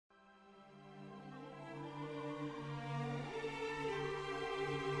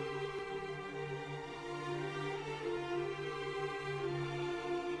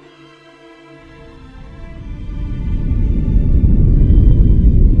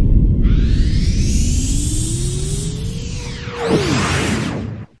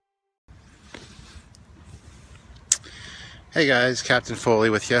Hey guys, Captain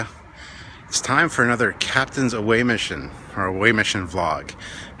Foley with you. It's time for another Captain's Away Mission, or Away Mission vlog.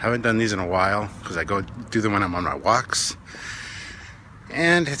 Haven't done these in a while because I go do them when I'm on my walks.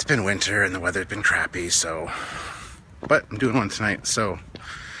 And it's been winter and the weather's been crappy, but I'm doing one tonight, so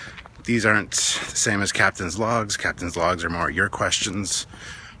these aren't the same as Captain's Logs. Captain's Logs are more your questions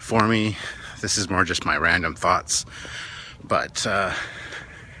for me. This is more just my random thoughts. But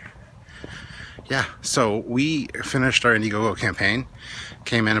yeah, so we finished our Indiegogo campaign.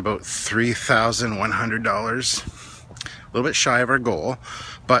 Came in about $3,100. A little bit shy of our goal,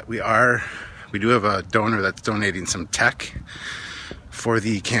 but we do have a donor that's donating some tech for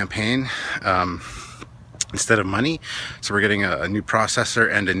the campaign instead of money. So we're getting a new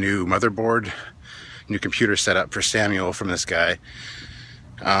processor and a new motherboard, new computer set up for Samuel from this guy.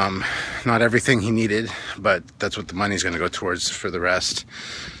 Not everything he needed, but that's what the money's going to go towards for the rest.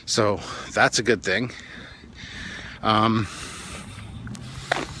 So that's a good thing. Other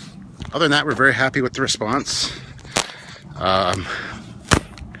than that, we're very happy with the response.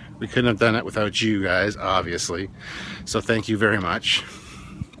 We couldn't have done it without you guys, obviously. So thank you very much.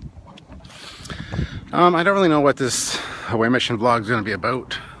 I don't really know what this Away Mission vlog is going to be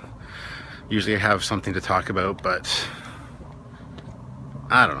about. Usually I have something to talk about, but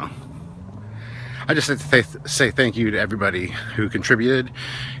I don't know. I just like to say thank you to everybody who contributed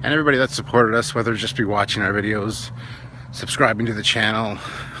and everybody that supported us, whether it's just be watching our videos, subscribing to the channel,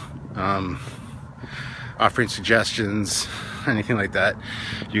 offering suggestions, anything like that.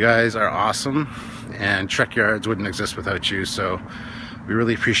 You guys are awesome, and Trekyards wouldn't exist without you, so we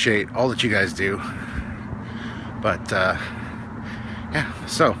really appreciate all that you guys do. But yeah,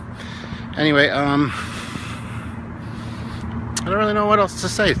 so anyway, I don't really know what else to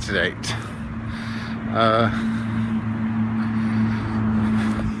say today.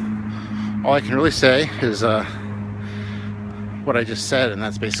 All I can really say is what I just said, and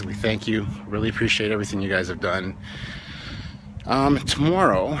that's basically thank you. Really appreciate everything you guys have done.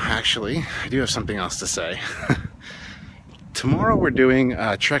 Tomorrow, actually, I do have something else to say. Tomorrow we're doing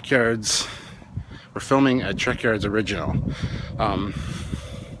Trekyards. We're filming a Trekyards original.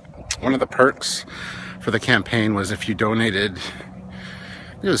 One of the perks for the campaign was if you donated,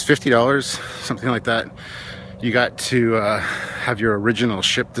 it was $50, something like that, you got to have your original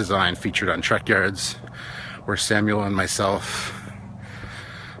ship design featured on Trekyards, where Samuel and myself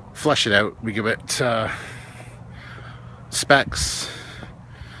flesh it out. We give it specs,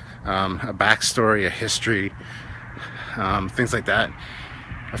 a backstory, a history, things like that.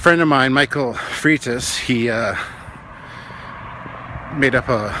 A friend of mine, Michael Freitas, he made up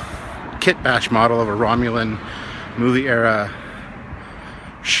a kit bash model of a Romulan movie era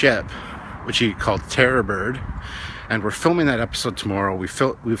ship, which he called Terror Bird, and we're filming that episode tomorrow. We've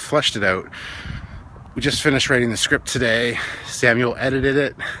fleshed it out. We just finished writing the script today. Samuel edited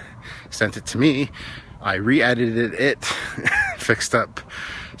it, sent it to me. I re-edited it, fixed up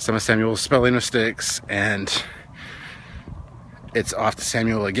some of Samuel's spelling mistakes, and it's off to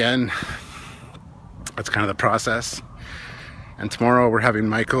Samuel again. That's kind of the process. And tomorrow we're having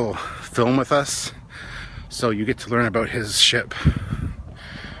Michael film with us, so you get to learn about his ship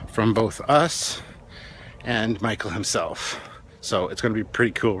from both us and Michael himself. So it's going to be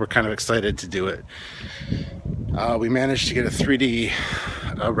pretty cool. We're kind of excited to do it. We managed to get a 3D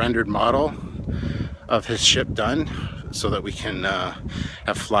rendered model of his ship done so that we can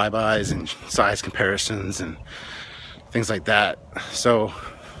have flybys and size comparisons and things like that. So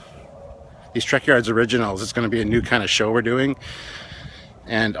these Trekyards originals, it's going to be a new kind of show we're doing,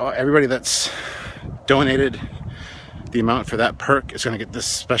 and everybody that's donated the amount for that perk is going to get this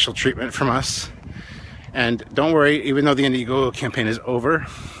special treatment from us. And don't worry, even though the Indiegogo campaign is over,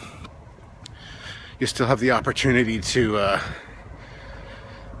 you still have the opportunity to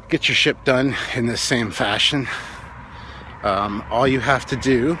get your ship done in the same fashion. All you have to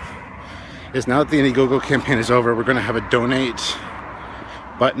do is, now that the Indiegogo campaign is over, we're going to have a donate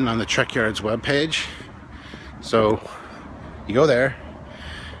button on the Trekyards webpage. So you go there,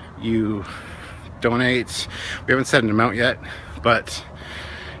 you donate. We haven't set an amount yet, but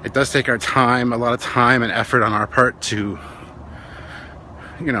it does take our time, a lot of time and effort on our part to,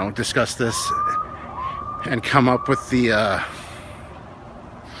 you know, discuss this and come up with the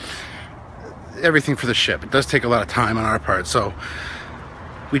everything for the ship. It does take a lot of time on our part, so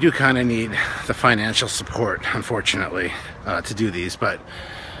we do kind of need the financial support, unfortunately, to do these. But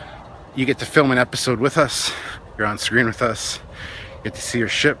you get to film an episode with us, you're on screen with us, you get to see your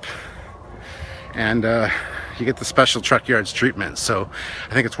ship, and you get the special Trekyards treatment. So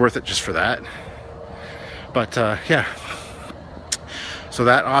I think it's worth it just for that. But yeah, so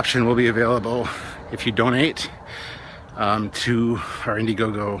that option will be available if you donate. to our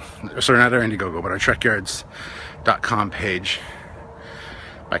Indiegogo, sorry, not our Indiegogo, but our Trekyards.com page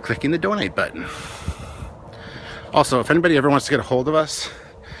by clicking the donate button. Also, if anybody ever wants to get a hold of us,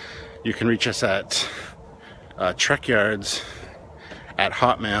 you can reach us at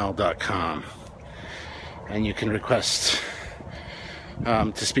Trekyards@hotmail.com, and you can request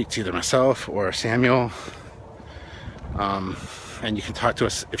to speak to either myself or Samuel, and you can talk to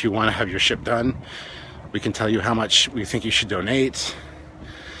us if you want to have your ship done. We can tell you how much we think you should donate,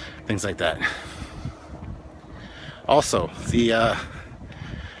 things like that. Also, the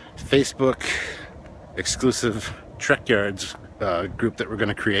Facebook exclusive Trekyards group that we're going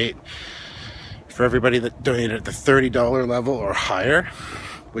to create for everybody that donated at the $30 level or higher,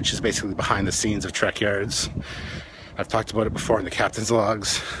 which is basically behind the scenes of Trekyards. I've talked about it before in the captain's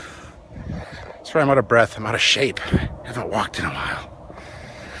logs. Sorry, I'm out of breath, I'm out of shape. I haven't walked in a while.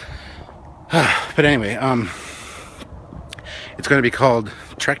 But anyway, it's going to be called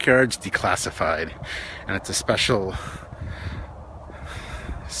Trekyards Declassified, and it's a special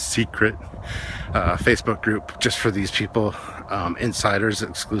secret Facebook group just for these people, insiders,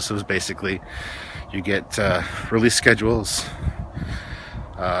 exclusives. Basically, you get release schedules,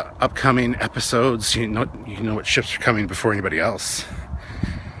 upcoming episodes. You know what ships are coming before anybody else.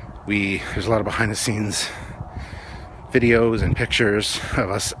 There's a lot of behind the scenes videos and pictures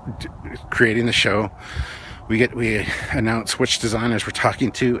of us creating the show. We announce which designers we're talking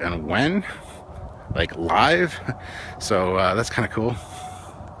to and when, like live. So that's kind of cool.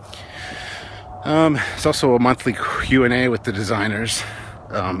 It's also a monthly Q&A with the designers.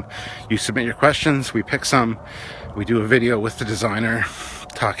 You submit your questions, we pick some, we do a video with the designer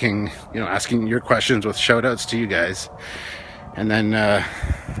talking, asking your questions with shout outs to you guys, and then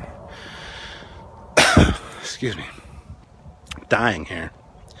excuse me, dying here.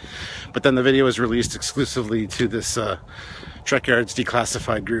 But then the video is released exclusively to this Trekyards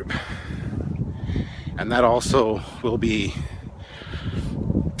Declassified group, and that also will be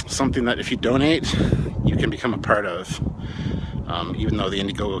something that if you donate, you can become a part of, even though the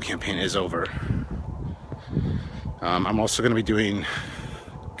Indiegogo campaign is over. I'm also going to be doing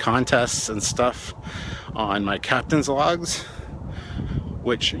contests and stuff on my captain's logs,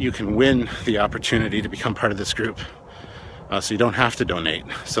 which you can win the opportunity to become part of this group, so you don't have to donate.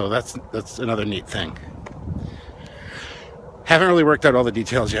 So that's another neat thing. Haven't really worked out all the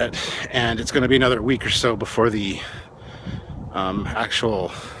details yet, and it's going to be another week or so before the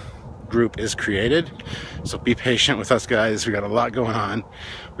actual group is created. So be patient with us, guys. We got a lot going on.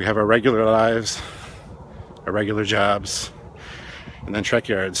 We have our regular lives, our regular jobs, and then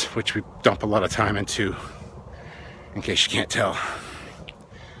Trekyards, which we dump a lot of time into, in case you can't tell.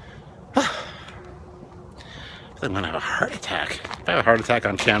 I feel like I'm gonna have a heart attack. If I have a heart attack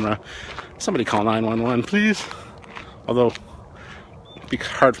on camera, somebody call 911, please. Although, it'd be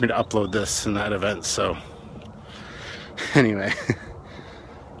hard for me to upload this in that event, so anyway.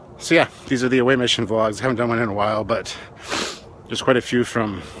 So yeah, these are the away mission vlogs. I haven't done one in a while, but there's quite a few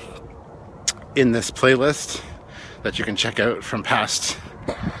from in this playlist that you can check out from past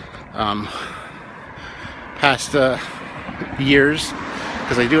years,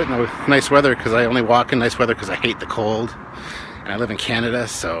 because I do it in the nice weather, because I only walk in nice weather because I hate the cold, and I live in Canada,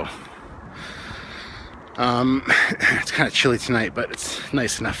 so it's kind of chilly tonight, but it's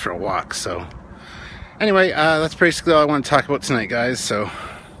nice enough for a walk. So anyway, that's basically all I want to talk about tonight, guys. So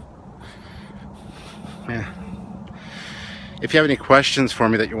yeah, if you have any questions for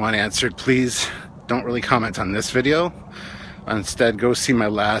me that you want answered, please don't really comment on this video. Instead, go see my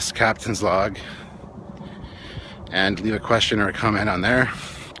last captain's log and leave a question or a comment on there,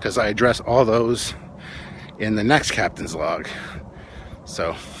 because I address all those in the next captain's log.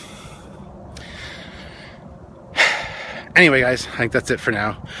 So anyway, guys, I think that's it for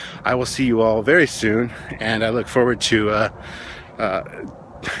now. I will see you all very soon, and I look forward to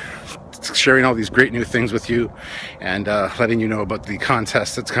sharing all these great new things with you, and letting you know about the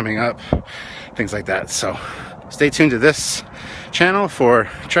contest that's coming up, things like that. So stay tuned to this channel for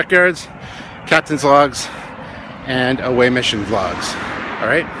Trekyards, captain's logs, and away mission vlogs. All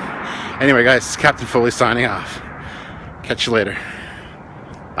right? Anyway, guys, it's Captain Foley signing off. Catch you later.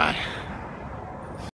 Bye.